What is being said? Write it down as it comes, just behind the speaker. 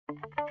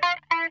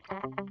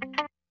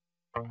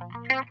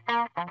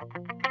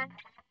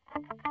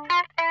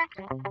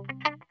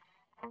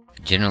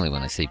Generally,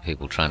 when I see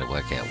people trying to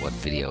work out what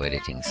video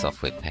editing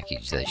software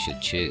package they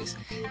should choose,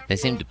 they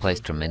seem to place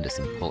tremendous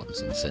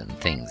importance on certain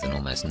things and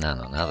almost none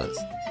on others.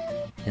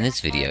 In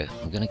this video,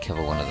 I'm going to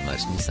cover one of the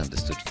most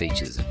misunderstood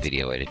features of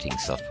video editing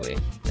software,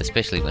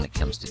 especially when it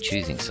comes to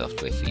choosing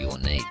software for your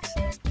needs.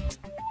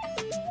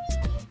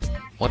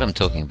 What I'm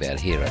talking about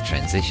here are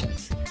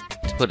transitions.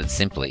 To put it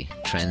simply,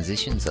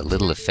 transitions are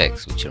little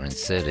effects which are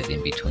inserted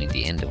in between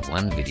the end of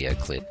one video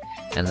clip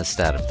and the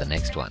start of the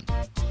next one.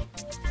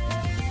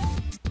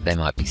 They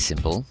might be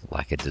simple,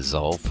 like a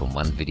dissolve from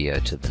one video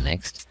to the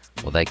next,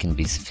 or they can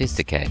be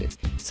sophisticated,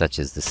 such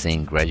as the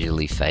scene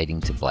gradually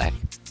fading to black,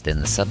 then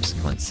the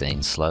subsequent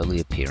scene slowly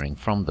appearing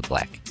from the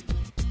black.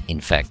 In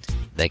fact,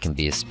 they can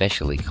be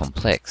especially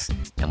complex,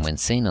 and when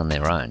seen on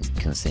their own,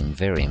 can seem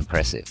very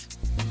impressive.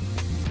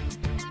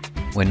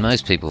 When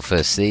most people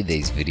first see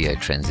these video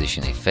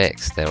transition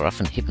effects, they are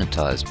often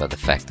hypnotized by the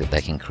fact that they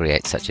can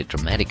create such a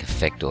dramatic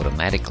effect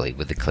automatically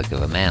with the click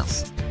of a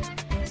mouse.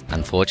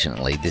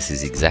 Unfortunately, this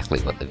is exactly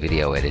what the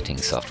video editing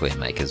software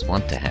makers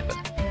want to happen.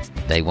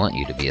 They want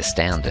you to be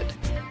astounded.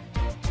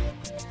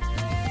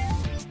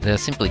 They are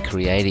simply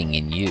creating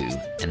in you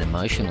an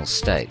emotional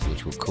state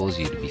which will cause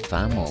you to be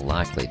far more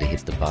likely to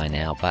hit the buy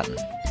now button.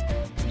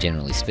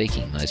 Generally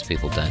speaking, most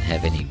people don't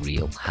have any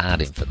real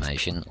hard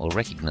information or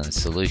recognized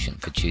solution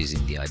for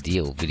choosing the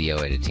ideal video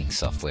editing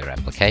software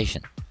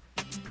application.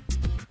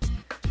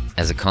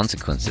 As a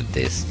consequence of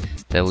this,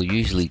 they will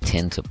usually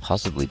tend to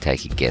possibly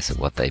take a guess at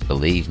what they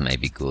believe may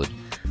be good,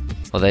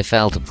 or they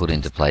fail to put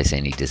into place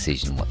any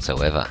decision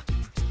whatsoever.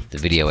 The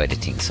video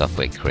editing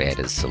software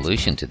creator's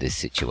solution to this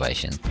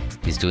situation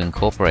is to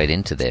incorporate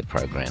into their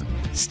program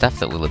stuff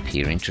that will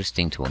appear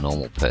interesting to a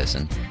normal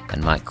person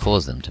and might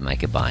cause them to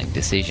make a buying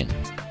decision.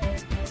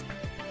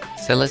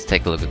 So let's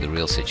take a look at the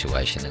real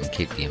situation and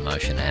keep the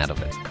emotion out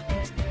of it.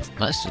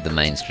 Most of the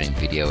mainstream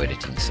video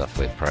editing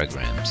software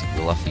programs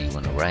will offer you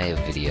an array of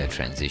video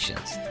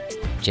transitions,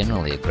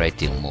 generally a great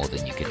deal more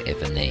than you could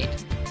ever need.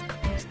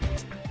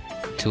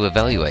 To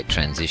evaluate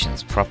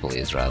transitions properly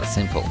is rather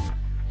simple.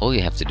 All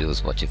you have to do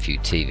is watch a few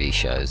TV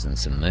shows and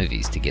some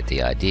movies to get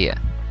the idea.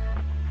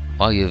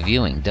 While you're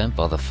viewing, don't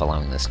bother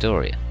following the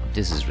story.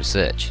 This is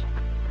research.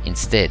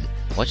 Instead,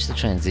 watch the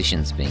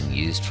transitions being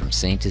used from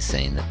scene to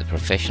scene that the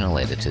professional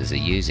editors are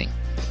using.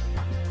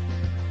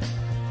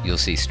 You'll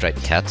see straight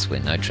cuts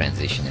where no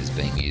transition is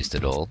being used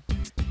at all.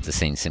 The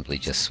scene simply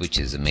just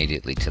switches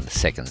immediately to the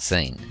second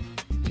scene.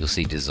 You'll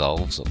see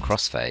dissolves or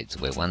crossfades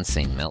where one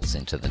scene melts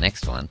into the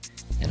next one,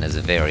 and as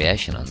a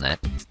variation on that,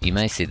 you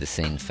may see the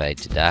scene fade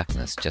to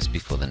darkness just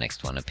before the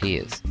next one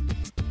appears.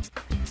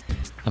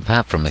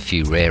 Apart from a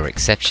few rare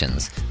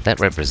exceptions,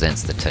 that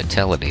represents the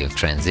totality of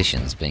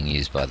transitions being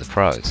used by the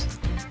pros.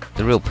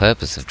 The real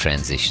purpose of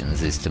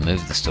transitions is to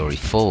move the story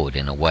forward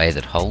in a way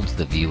that holds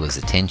the viewer's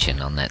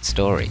attention on that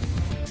story.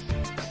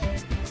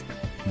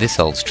 This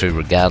holds true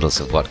regardless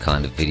of what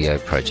kind of video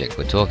project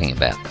we're talking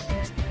about.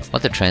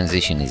 What the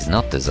transition is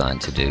not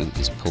designed to do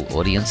is pull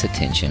audience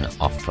attention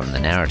off from the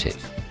narrative.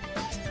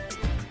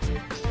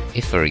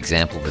 If, for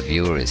example, the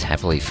viewer is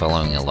happily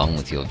following along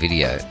with your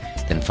video,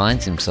 then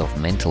finds himself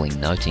mentally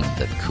noting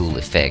the cool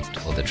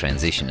effect or the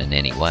transition in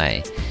any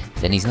way,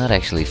 then he's not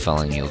actually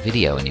following your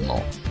video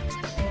anymore.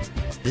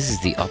 This is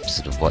the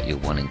opposite of what you're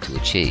wanting to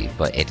achieve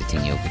by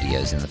editing your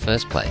videos in the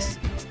first place.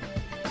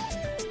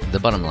 The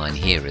bottom line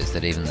here is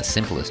that even the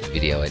simplest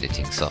video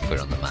editing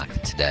software on the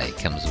market today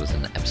comes with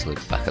an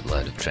absolute bucket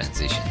load of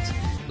transitions,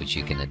 which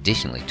you can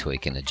additionally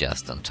tweak and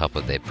adjust on top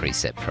of their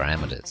preset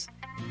parameters.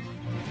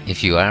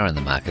 If you are in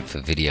the market for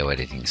video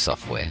editing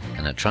software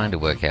and are trying to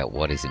work out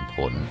what is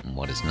important and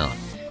what is not,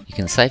 you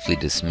can safely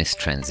dismiss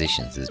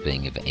transitions as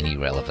being of any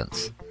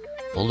relevance.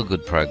 All the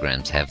good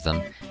programs have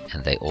them,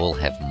 and they all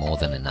have more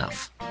than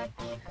enough.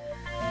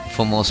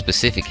 For more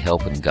specific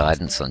help and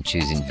guidance on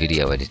choosing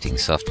video editing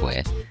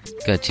software,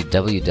 go to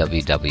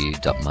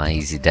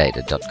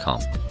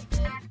www.myeasydata.com.